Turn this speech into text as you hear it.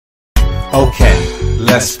Okay,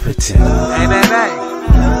 let's pretend. Hey, hey, hey.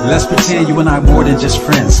 Let's pretend you and I more than just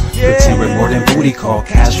friends. Pretend we're more than booty call,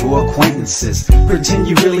 casual acquaintances. Pretend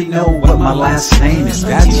you really know what my last name is.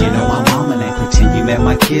 That you know my mama name. Pretend you met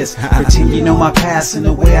my kids. Pretend you know my past and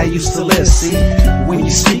the way I used to live. See, when you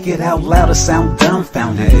speak it out loud, it sound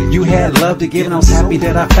dumbfounded. You had love to give and I was happy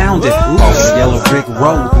that I found it. Off the yellow brick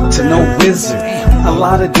road to no wizard. A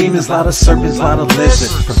lot of demons, a lot of serpents, a lot of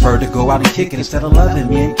lizards. Prefer to go out and kick it instead of loving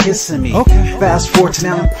me and kissing me. Fast forward to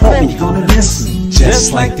now and quote me, you're gonna miss me.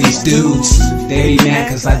 Just like these dudes, they be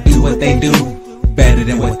mad cause I do what they do better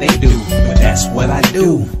than what they do, but that's what I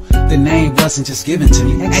do. The name wasn't just given to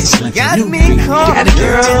me, excellent. Got you me caught,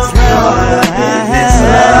 girl,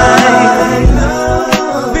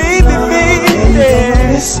 baby,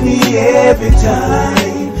 miss me every time.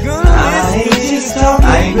 I ain't just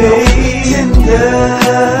talking, baby. Tender,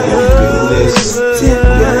 yo, do this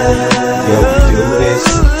tender, yo, do this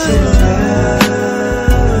tender.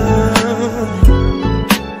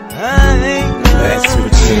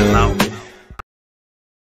 Let's chill out.